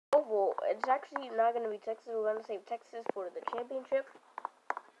Roval. It's actually not going to be Texas. We're going to save Texas for the championship.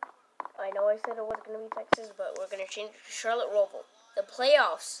 I know I said it was going to be Texas, but we're going to change it to Charlotte Roval. The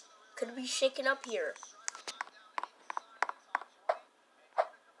playoffs could be shaken up here.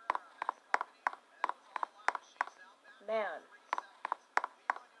 Man.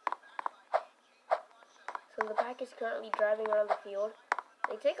 So the pack is currently driving around the field.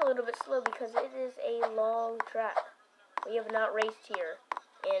 They take a little bit slow because it is a long track. We have not raced here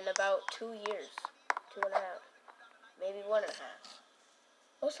in about 2 years. 2.5. Maybe 1.5.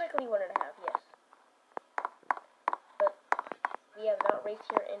 Most likely 1.5, yes. But we have not raced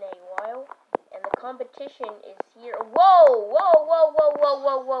here in a while. And the competition is here. Whoa! Whoa, whoa, whoa, whoa,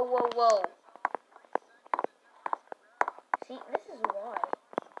 whoa, whoa, whoa, whoa. See, this is why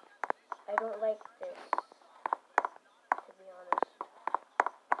I don't like this. To be honest.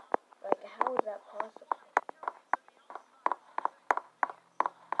 Like, how is that possible?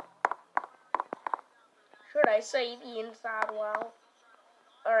 Should I say the inside wow?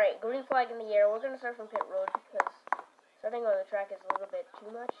 Alright, green flag in the air. We're going to start from pit road because starting on the track is a little bit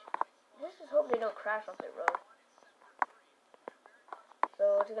too much. Let's just hope they don't crash on pit road.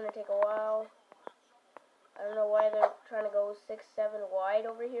 So it's going to take a while. I don't know why they're trying to go 6-7 wide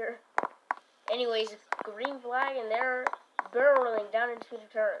over here. Anyways, green flag and they're barreling down into the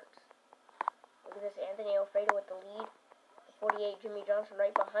turns. Look at this, Anthony Alfredo with the lead. The 48, Jimmy Johnson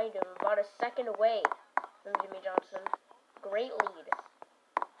right behind him, about a second away from Jimmy Johnson. Great lead.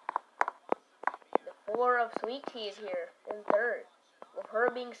 The 4 of Sweet Tea is here in third. With her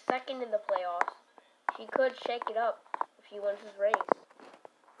being second in the playoffs, she could shake it up if she wins this race.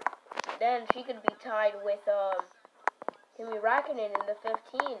 Then she could be tied with Kimi Räikkönen in the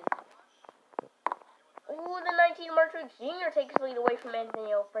 15. Ooh, the 19 Martrix Jr. takes lead away from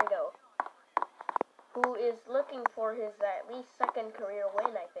Anthony Alfredo, who is looking for his at least second career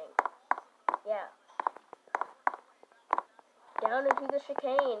win, I think. Yeah. Down into the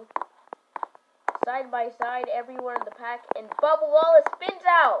chicane. Side by side, everywhere in the pack, and Bubba Wallace spins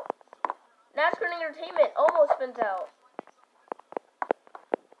out. NASCAR Entertainment almost spins out.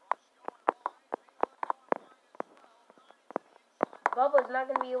 Bubba's not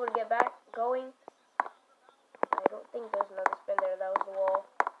going to be able to get back going. I don't think there's another spin there. That was the wall.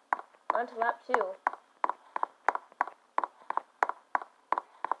 On to lap 2.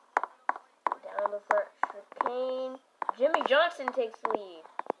 Down the front chicane. Jimmy Johnson takes the lead.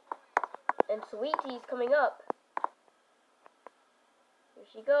 And Sweet Tea's coming up. Here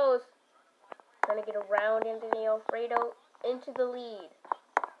she goes. Trying to get around Anthony Alfredo into the lead.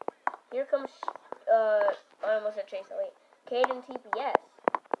 Here comes, I almost said Chase Elliott. Caden TPS.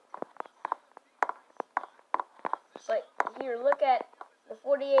 But here, look at the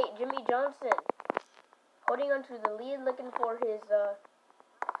 48, Jimmy Johnson. Holding onto the lead, looking for his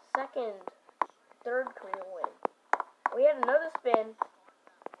third career win. We had another spin.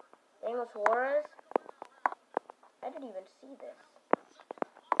 Daniel Suarez. I didn't even see this.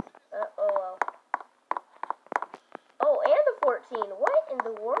 Oh well. Oh, and the 14. What in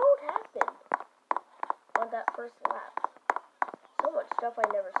the world happened on that first lap? So much stuff I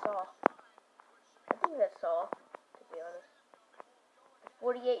never saw. I think that's all, to be honest.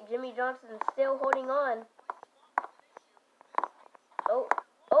 48, Jimmy Johnson still holding on.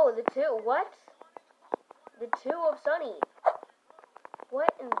 Oh, the 2. What? The 2 of Sonny.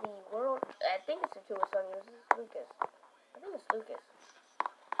 What in the world? I think it's the 2 of Sonny. This is Lucas. I think it's Lucas.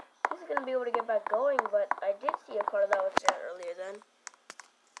 He's going to be able to get back going, but I did see a car that was there earlier then.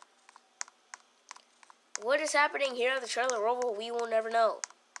 What is happening here at the Charlotte Roval, we will never know.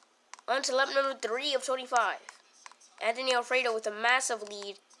 On to lap number 3 of 25. Anthony Alfredo with a massive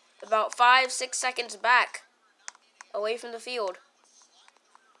lead, about 5-6 seconds back, away from the field.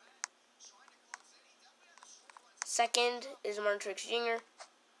 Second is Martrix Jr.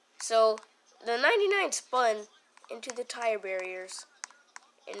 So, the 99 spun into the tire barriers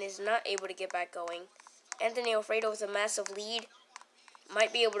and is not able to get back going. Anthony Alfredo with a massive lead.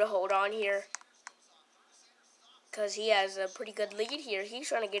 Might be able to hold on here, because he has a pretty good lead here. He's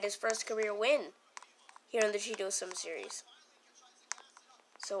trying to get his first career win here in the Cheeto Sim Series.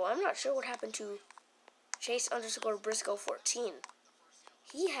 So I'm not sure what happened to Chase_Briscoe 14.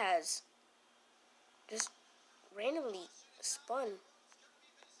 He has just randomly spun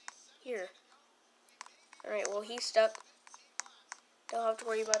here. Alright, well, he's stuck. Don't have to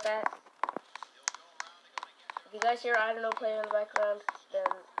worry about that. If you guys hear I don't know playing in the background, then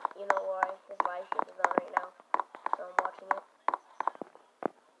you know why. His live stream is on right now, so I'm watching it.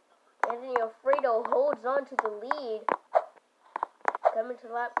 Anthony Alfredo holds on to the lead. Coming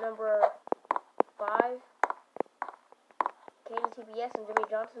to lap number 5. Caden TBS and Jimmy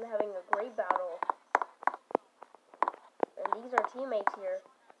Johnson having a great battle. And these are teammates here.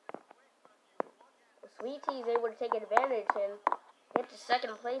 Sweet Tea is able to take advantage and get to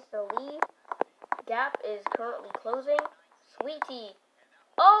second place. The lead gap is currently closing. Sweet Tea.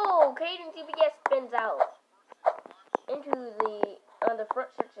 Oh, Caden TBS spins out into the front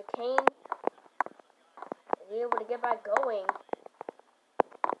stretch of Kane. Is he able to get back going?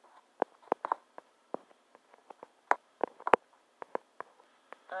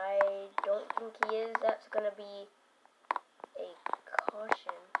 I don't think he is. That's going to be a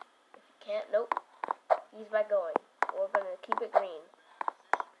caution. If he can't, nope. He's back going. We're going to keep it green.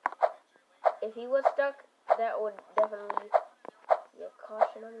 If he was stuck, that would definitely be a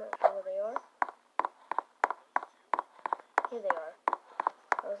caution. I'm not sure where they are. Here they are.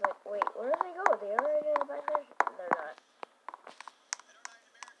 I was like, wait, where did they go? They are right in the back there? They're not.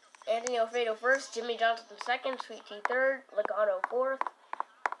 Anthony Alfredo first, Jimmy Johnson second, Sweet Tea third, Logano fourth.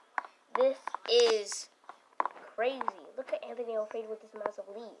 This is crazy. Look at Anthony Alfredo with this massive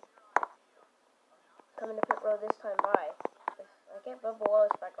lead. Coming to pit road this time by. If I get Bubba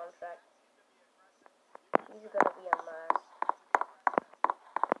Wallace back on track, he's gonna be a mess.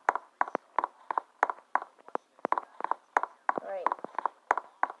 Alright.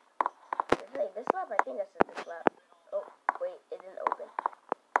 This lap, I think I said this lap. Oh, wait, it didn't open.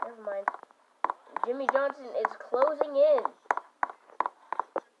 Never mind. Jimmy Johnson is closing in.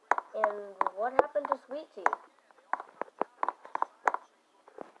 And what happened to Sweet Tea?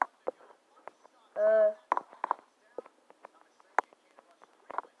 The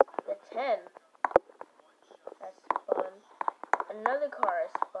 10 has spun. Another car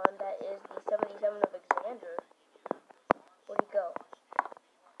has spun. That is the 77 of Xander. Where'd he go?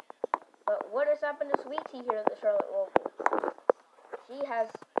 But what has happened to Sweet Tea here at the Charlotte Oval? She has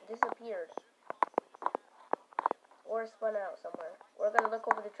disappeared. Or spun out somewhere. We're gonna look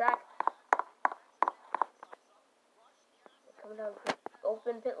over the track. Coming down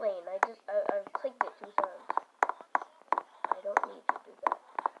open pit lane. I've clicked it 2 times. I don't need to do that.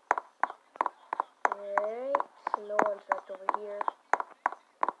 Alright, so no one's wrecked over here.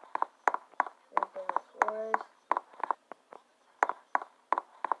 There's Daniel Suarez.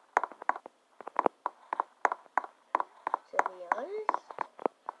 To be honest,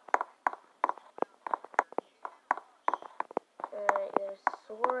 alright, there's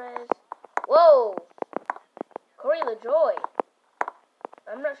Suarez. Whoa! Corey LaJoy.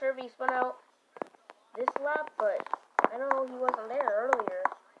 I'm not sure if he spun out this lap, but I know he wasn't there earlier.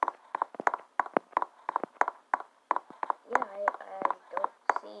 Yeah, I don't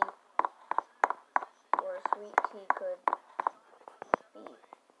see where Sweet Tea could be.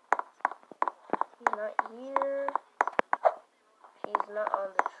 He's not here. She's not on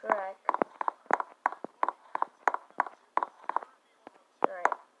the track.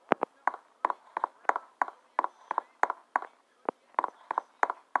 Alright.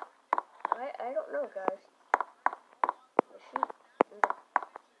 I don't know, guys. Is she in the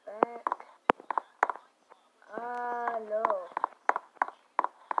back? Ah, no.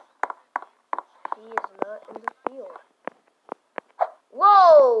 She is not in the field.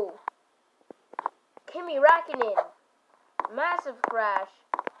 Whoa! Kimi Räikkönen. Massive crash.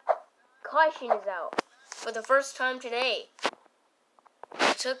 Caution is out. For the first time today.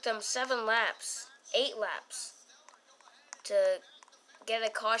 It took them 7 laps. 8 laps. To get a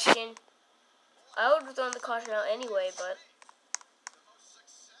caution. I would have thrown the caution out anyway, but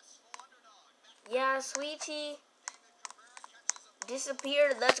yeah, Sweet Tea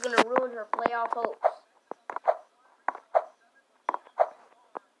disappeared. That's going to ruin her playoff hopes.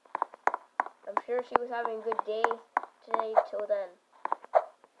 I'm sure she was having a good day today till then.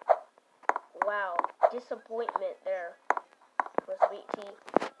 Wow, disappointment there for Sweet Tea.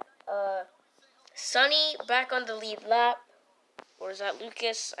 Sunny back on the lead lap. Or is that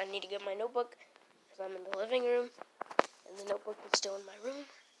Lucas? I need to get my notebook because I'm in the living room and the notebook is still in my room.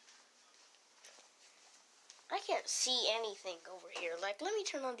 I can't see anything over here. Like, let me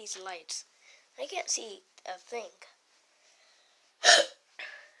turn on these lights. I can't see a thing.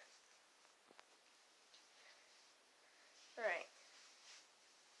 Alright.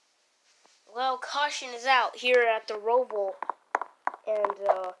 Well, caution is out here at the Roval. And,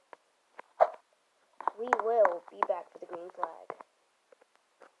 we will be back for the green flag.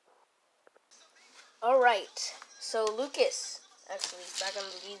 Alright. So, Lucas, actually, back on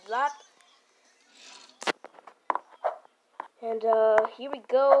the lead lap. And, here we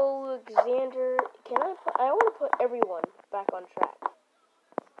go, Xander. I want to put everyone back on track.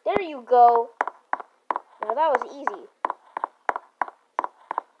 There you go. Now that was easy.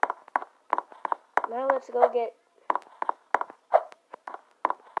 Now let's go get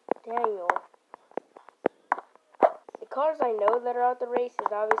Daniel. The cars I know that are out the race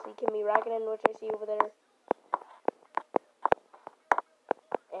is obviously Kimi Räikkönen, which I see over there.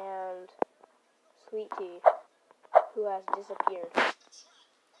 And Sweet Tea, who has disappeared.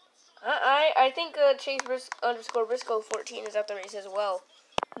 I think Chase Briscoe 14 is out the race as well.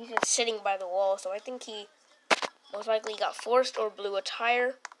 He's just sitting by the wall, so I think he most likely got forced or blew a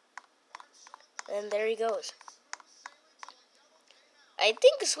tire. And there he goes. I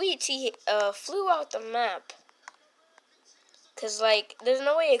think Sweet Tea flew out the map. Because, like, there's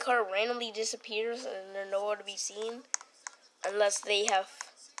no way a car randomly disappears and they're nowhere to be seen unless they have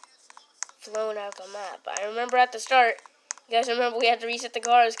flown out the map. I remember at the start, you guys remember we had to reset the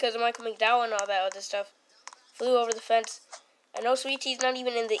cars because of Michael McDowell and all that other stuff. Flew over the fence. I know Sweet Tea's not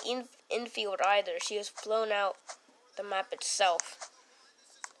even in the infield either. She was flown out the map itself.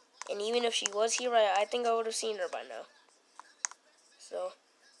 And even if she was here, I think I would have seen her by now. So,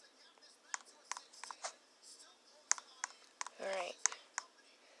 alright.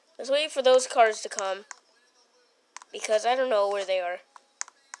 Let's wait for those cars to come. Because I don't know where they are.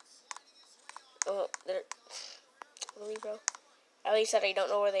 Oh, they're... Really, bro? At least that I don't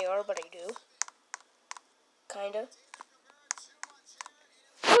know where they are, but I do. Kinda.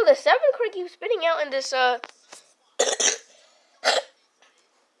 Oh, the 7 car keeps spinning out in this,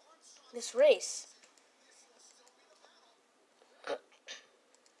 this race.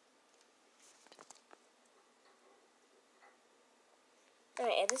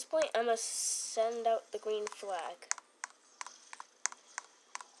 Alright, at this point, I'm gonna send out the green flag.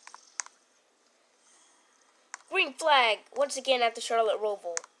 Green flag, once again at the Charlotte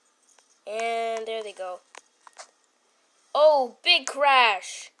Roval. And there they go. Oh, big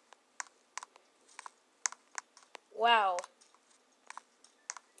crash. Wow.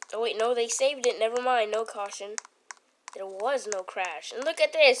 Oh, wait, no, they saved it. Never mind, no caution. There was no crash. And look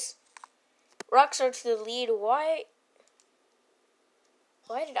at this. Rockstar to the lead. Why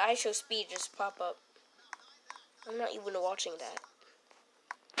did I Show Speed just pop up? I'm not even watching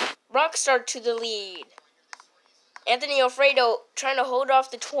that. Rockstar to the lead. Anthony Alfredo trying to hold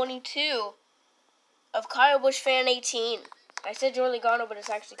off the 22 of Kyle Busch Fan 18. I said Joey Logano, but it's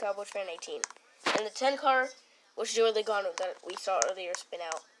actually Kyle Busch Fan 18. And the 10 car was Joey Logano that we saw earlier spin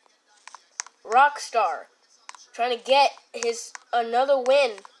out. Rockstar trying to get his another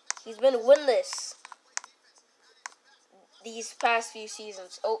win. He's been winless these past few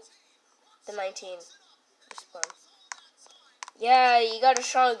seasons. Oh, the 19. Yeah, you got a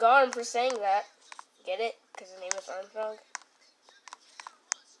Sean Garn for saying that. Get it? Because his name is Armstrong.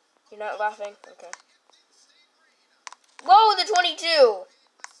 You're not laughing? Okay. Whoa, the 22!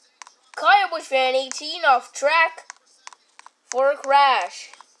 Kyle Busch Fan 18 off track for a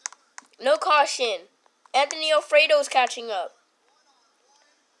crash. No caution. Anthony Alfredo's catching up.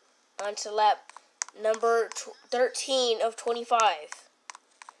 On to lap number 13 of 25.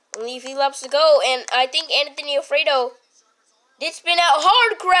 Only a few laps to go, and I think Anthony Alfredo did spin out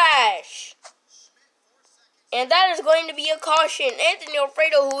hard crash. And that is going to be a caution. Anthony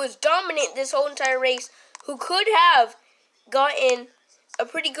Alfredo, who was dominant this whole entire race, who could have gotten a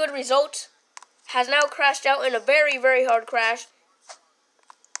pretty good result, has now crashed out in a very, very hard crash.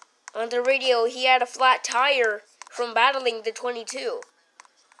 On the radio, he had a flat tire from battling the 22.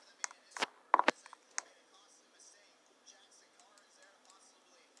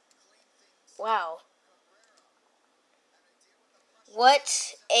 Wow.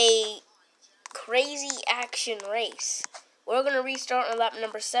 What a crazy action race. We're going to restart on lap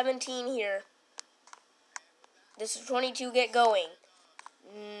number 17 here. This is 22 get going.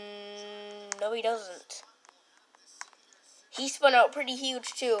 No, he doesn't. He spun out pretty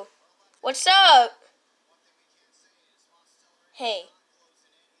huge too. What's up? Hey.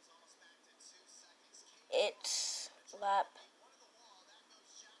 It's lap.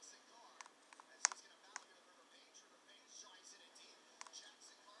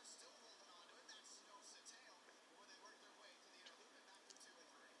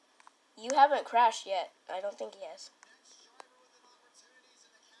 You haven't crashed yet. I don't think he has.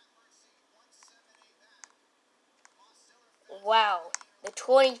 Wow. The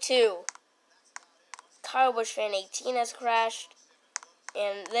 22. Kyle Busch Fan 18 has crashed.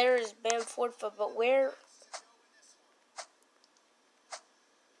 And there is bamfordfa, but where?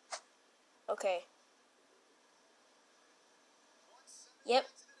 Okay. Yep.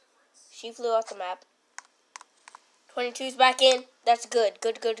 She flew off the map. 22's back in. That's good.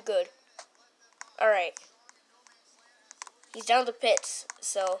 Good, good, good. Alright. He's down the pits,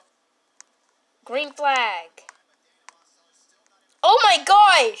 so. Green flag. Oh my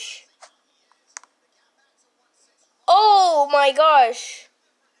gosh! Oh my gosh!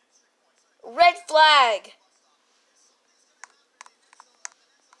 Red flag.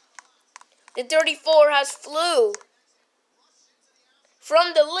 The 34 has flew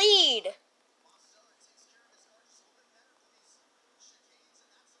from the lead.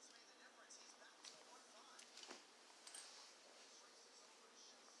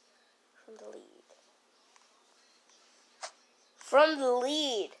 From the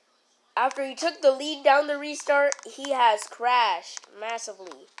lead. After he took the lead down the restart, he has crashed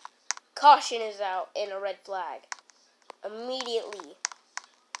massively. Caution is out and a red flag. Immediately.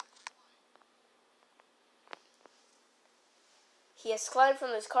 He has climbed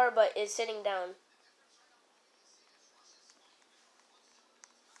from his car but is sitting down.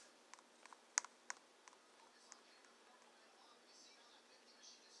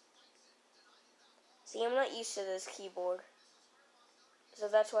 See, I'm not used to this keyboard. So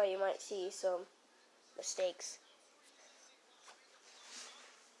that's why you might see some mistakes.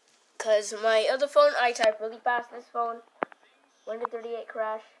 Because my other phone, I type really fast. This phone, 138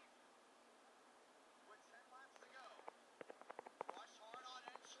 crash.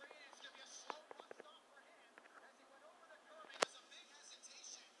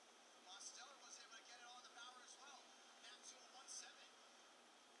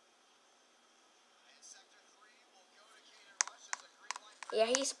 Yeah,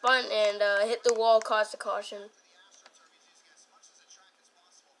 he spun and hit the wall, caused a caution.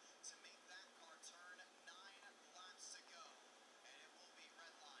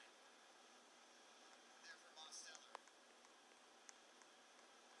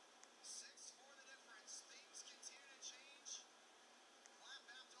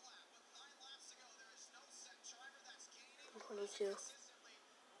 .22.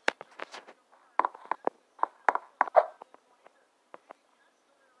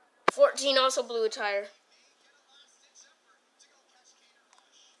 14 also blew a tire.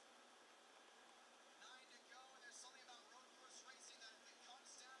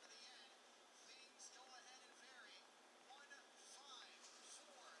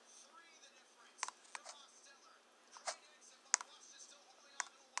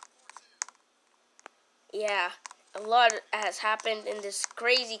 Yeah, a lot has happened in this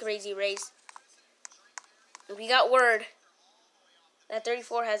crazy, crazy race. We got word that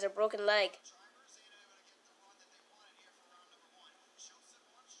 34 has a broken leg.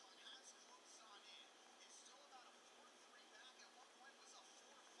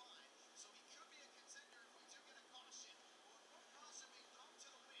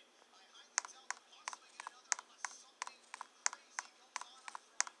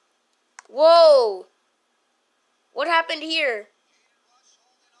 Whoa! What happened here?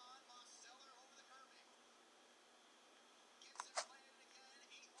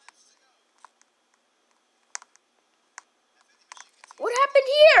 What happened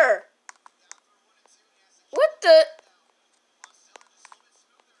here? What the?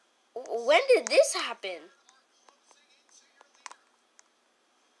 When did this happen?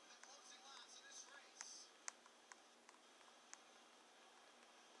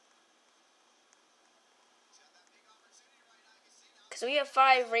 Because we have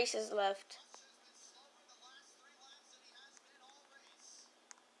 5 races left.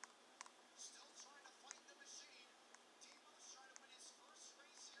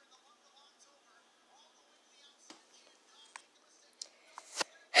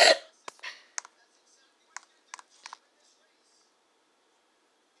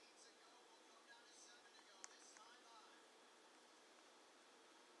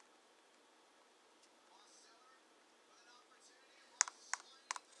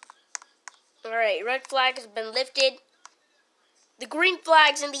 Alright, red flag has been lifted. The green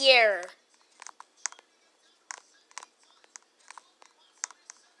flag's in the air.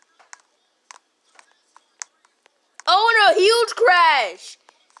 Oh, and a huge crash!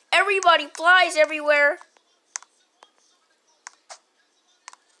 Everybody flies everywhere.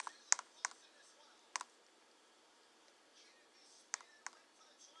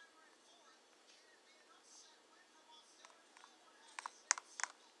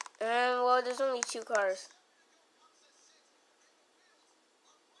 Well, there's only 2 cars.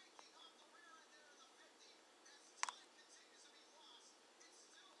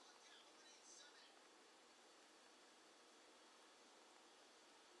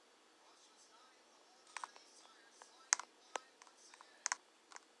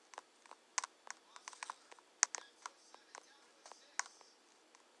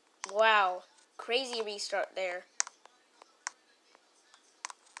 Wow, crazy restart there.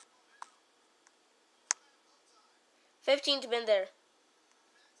 Fifteen's been there.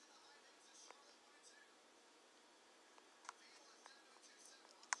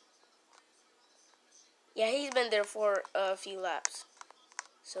 Yeah, he's been there for a few laps.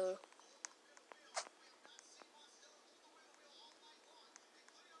 So.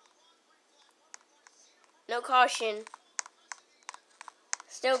 No caution.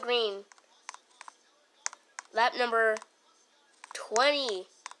 Still green. Lap number 20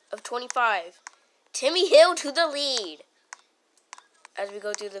 of 25. Timmy Hill to the lead. As we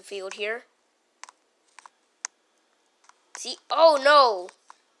go through the field here. See? Oh, no.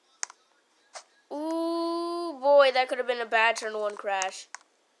 Ooh, boy, that could have been a bad turn one crash.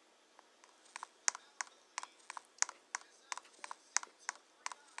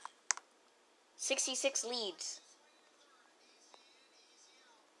 .66 leads.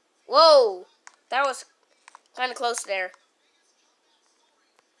 Whoa, that was kind of close there.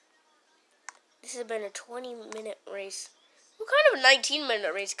 This has been a 20-minute race. Well, kind of a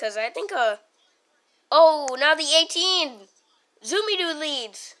 19-minute race, because I think, oh, now the 18. Zoomy Doo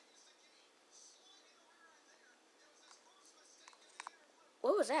leads.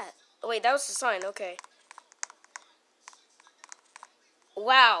 What was that? Oh, wait, that was the sign. Okay.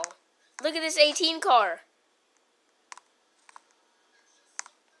 Wow. Look at this 18 car.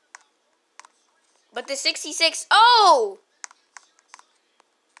 But the 66, oh!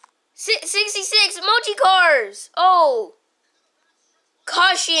 66 emoji cars. Oh.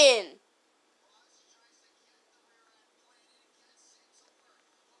 Caution.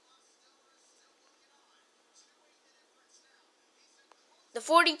 The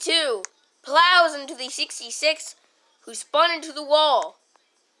 42 plows into the 66, who spun into the wall.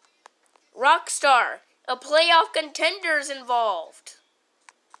 Rockstar, a playoff contender's involved.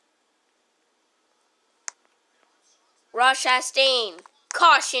 Ross Chastain,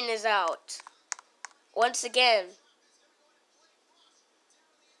 caution is out. Once again.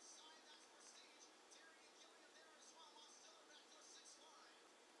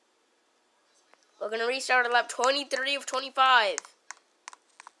 We're going to restart at lap 23 of 25.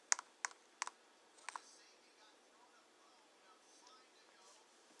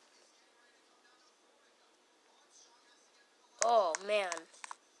 Oh, man.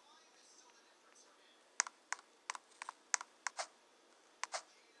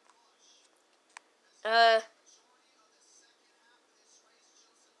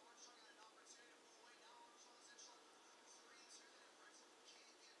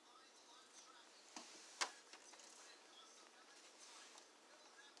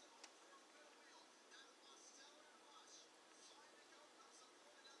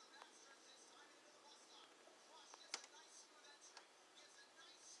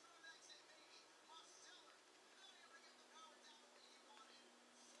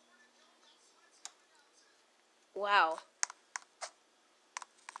 Wow.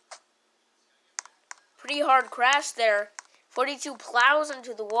 Pretty hard crash there. 42 plows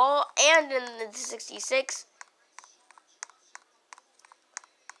into the wall and in the 66.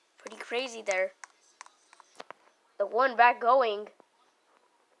 Pretty crazy there. The one back going.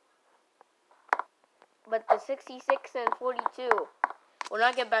 But the 66 and 42 will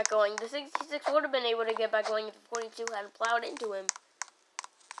not get back going. The 66 would have been able to get back going if the 42 hadn't plowed into him.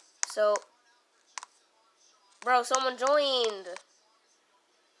 So, bro, someone joined.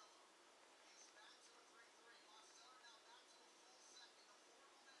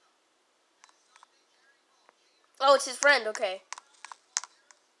 Oh, it's his friend, okay.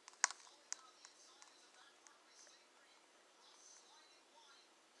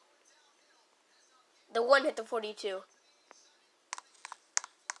 The one hit the 42.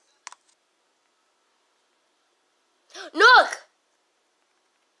 Look!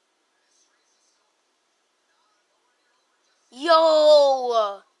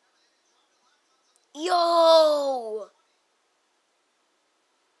 Yo! Yo!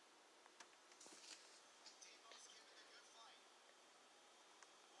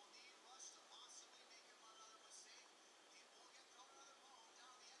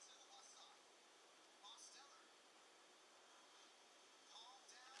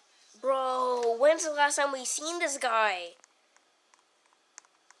 Bro, when's the last time we seen this guy?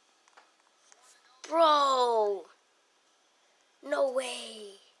 Bro! No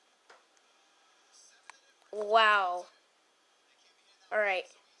way. Wow. Alright.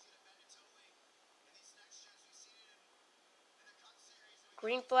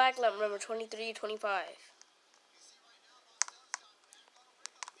 Green flag, lap number 23, 25.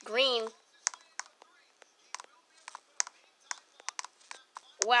 Green.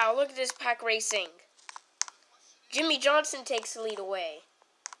 Wow, look at this pack racing. Jimmy Johnson takes the lead away.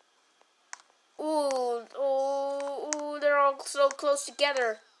 Ooh, ooh, they're all so close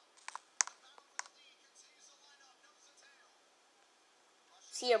together.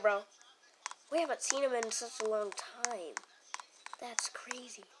 See ya, bro. We haven't seen him in such a long time. That's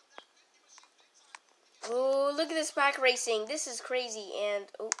crazy. Oh, look at this pack racing. This is crazy. And,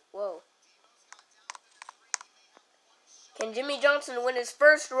 oh, whoa. Can Jimmy Johnson win his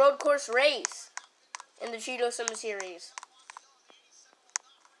first road course race in the Cheeto Sim Series?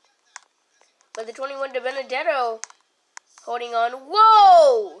 But the 21 de Benedetto holding on.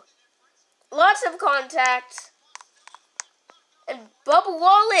 Whoa! Lots of contact. And Bubba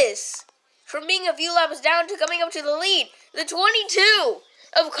Wallace, from being a few laps down to coming up to the lead. The 22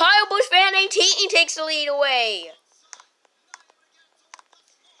 of Kyle Busch Fan 18 takes the lead away.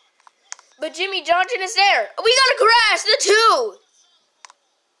 But Jimmy Johnson is there. We got a crash. The 2.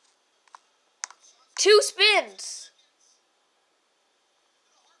 2 spins.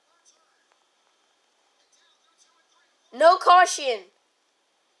 No caution.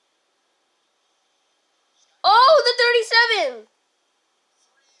 Oh, the 37.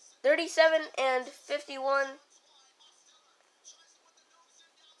 37 and 51.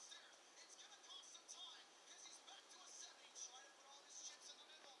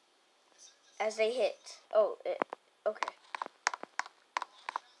 As they hit. Oh, okay.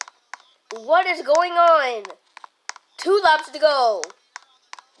 What is going on? 2 laps to go.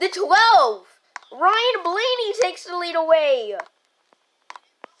 The 12. Ryan Blaney takes the lead away.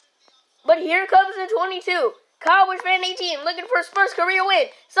 But here comes the 22. Kyle Busch Fan 18 looking for his first career win.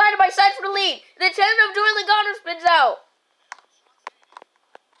 Side by side for the lead. The 10 of Joey Logano spins out.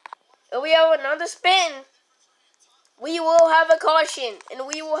 And we have another spin. We will have a caution. And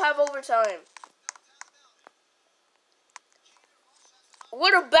we will have overtime.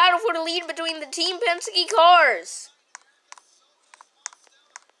 What a battle for the lead between the Team Penske cars.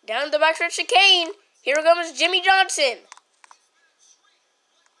 Down the backstretch chicane. Here comes Jimmy Johnson.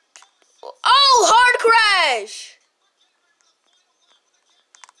 Oh, hard crash.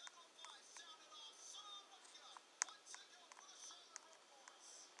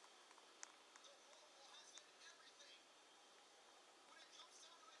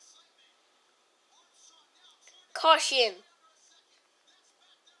 Caution.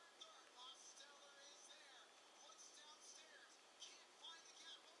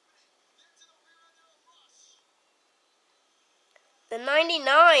 The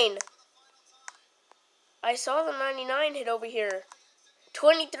 99. I saw the 99 hit over here.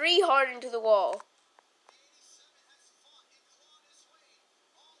 23 hard into the wall.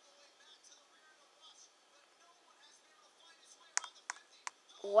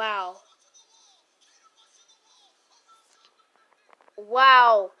 Wow.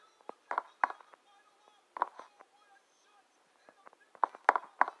 Wow.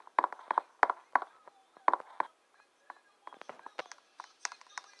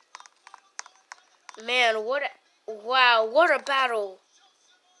 Man, wow, what a battle.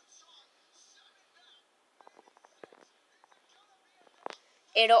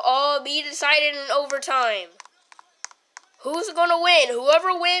 It'll all be decided in overtime. Who's going to win?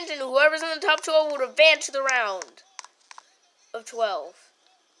 Whoever wins and whoever's in the top 12 will advance to the round of 12.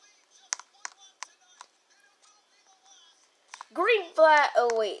 Green flag.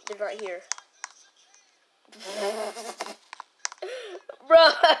 Oh, wait, they're not here.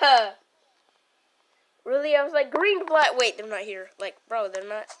 Bruh. Really? I was like, green flag. Wait, they're not here. Like, bro, they're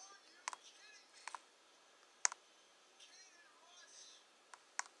not.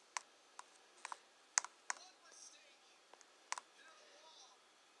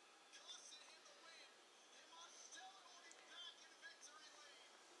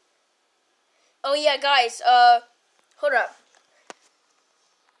 Oh, yeah, guys, hold up.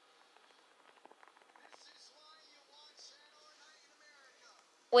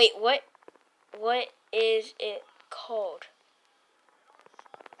 Wait, what? What is it called?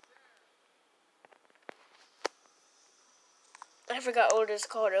 I forgot what it was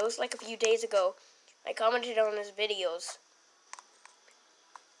called. It was like a few days ago. I commented on his videos.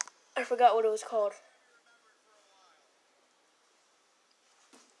 I forgot what it was called.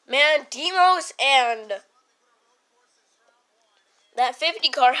 Man, Demos and that 50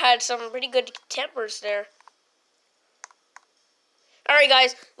 car had some pretty good tempers there. Alright,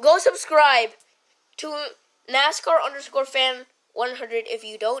 guys, go subscribe to NASCAR_fan 100. If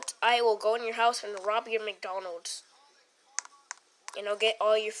you don't, I will go in your house and rob your McDonald's. And I'll get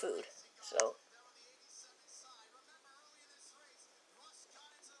all your food. So.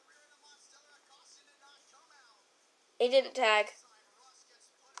 It didn't tag.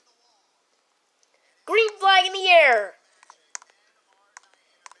 Green flag in the air.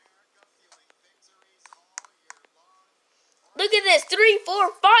 Look at this. 3, 4,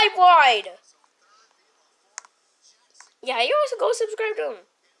 5 wide. Yeah, you also go subscribe to him.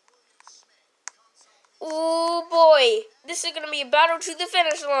 Oh boy, this is going to be a battle to the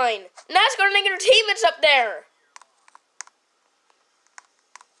finish line. NASCAR Entertainment's up there.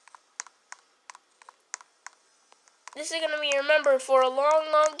 This is going to be remembered for a long,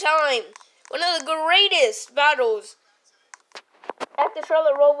 long time. One of the greatest battles at the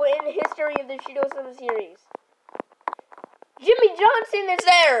Charlotte Roval in the history of the Cheeto Sim series. Jimmy Johnson is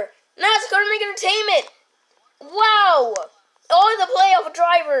there. NASCAR Entertainment. Wow. All the playoff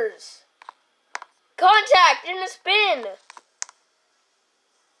drivers. Contact in the spin.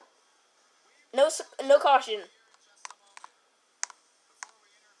 No caution.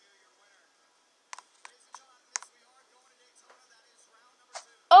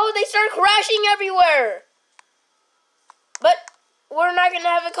 Oh, they start crashing everywhere. But we're not going to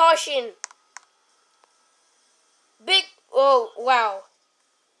have a caution. Oh, wow.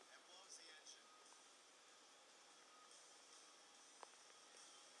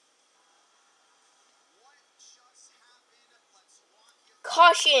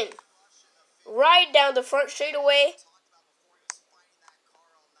 Caution. Right down the front straightaway.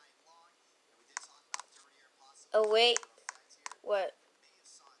 Oh, wait. What?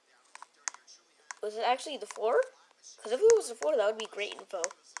 Was it actually the 4? Because if it was the 4, that would be great info.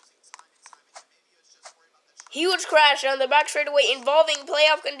 Huge crash on the back straightaway involving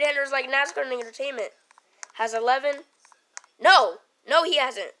playoff contenders like NASCAR Entertainment. Has 11? No. No, he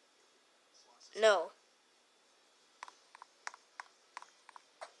hasn't. No.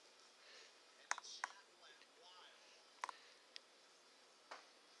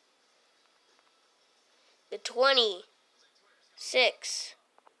 The 26.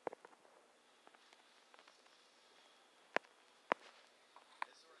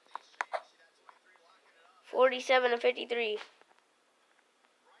 $47 and $53.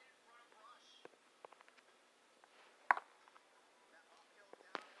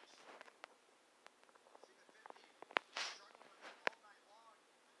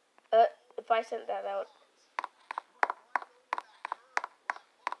 If I sent that out.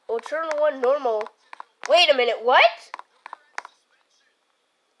 Oh, turn 1 normal. Wait a minute, what?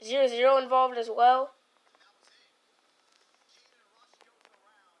 0-0 involved as well.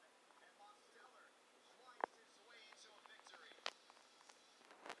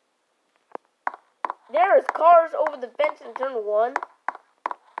 There is cars over the fence in turn 1.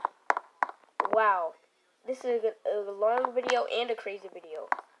 Wow. This is a long video and a crazy video.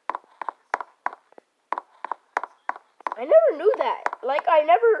 I never knew that. Like, I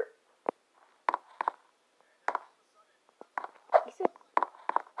never...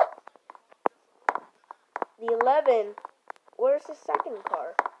 The 11. Where's the second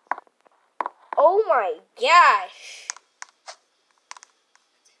car? Oh my gosh.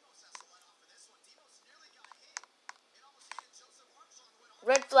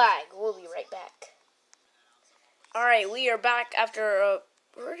 Red flag. We'll be right back. Alright, we are back after a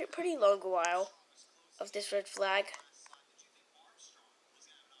pretty long while of this red flag.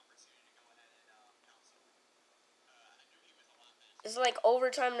 This is like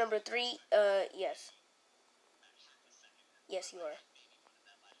overtime number 3. Yes. Yes, you are.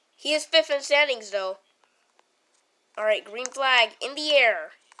 He is 5th in standings, though. Alright, green flag in the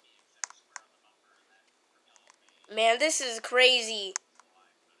air. Man, this is crazy.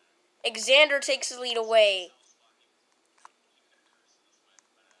 Xander takes the lead away.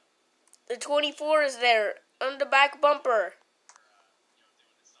 The 24 is there on the back bumper.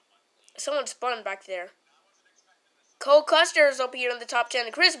 Someone spun back there. Cole Custer is up here in the top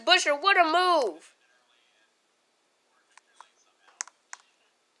 10. Chris Buescher, what a move!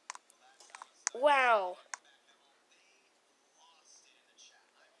 Wow.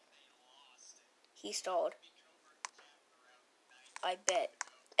 He stalled. I bet.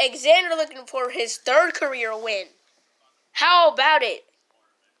 Xander looking for his 3rd career win. How about it?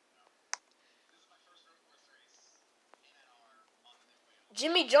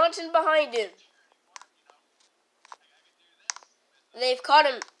 Jimmy Johnson behind him. They've caught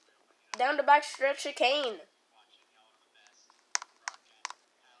him down the backstretch chicane.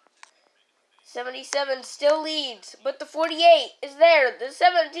 77 still leads, but the 48 is there. The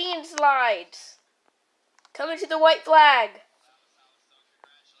 17 slides. Coming to the white flag.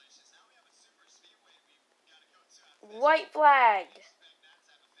 White flag.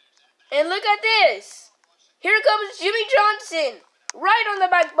 And look at this. Here comes Jimmy Johnson. Right on the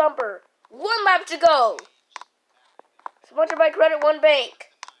back bumper. 1 lap to go. Sponsored by Credit One Bank.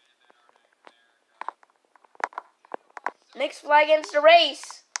 Next flag ends the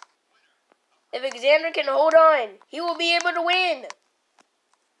race. If Xander can hold on, he will be able to win.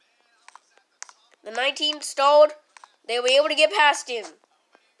 The 19 stalled. They will be able to get past him.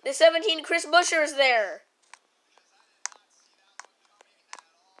 The 17, Chris Buescher is there.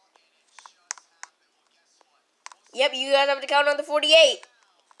 Yep, you guys have to count on the 48.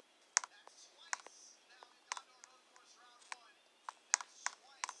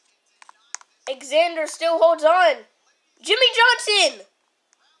 Alexander still holds on. Jimmy Johnson.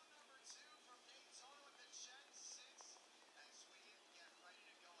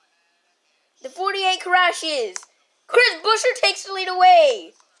 The 48 crashes. Chris Buescher takes the lead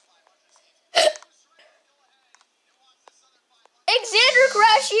away. Alexander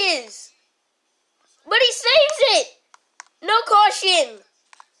crashes. But he saves it. No caution.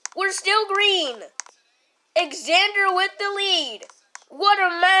 We're still green. Alexander with the lead. What a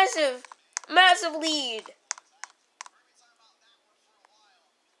massive, massive lead.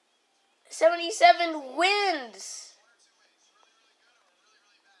 77 wins.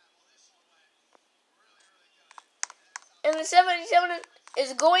 And the 77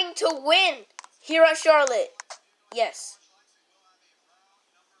 is going to win here at Charlotte. Yes.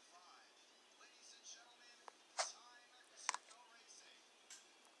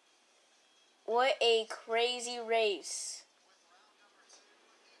 What a crazy race.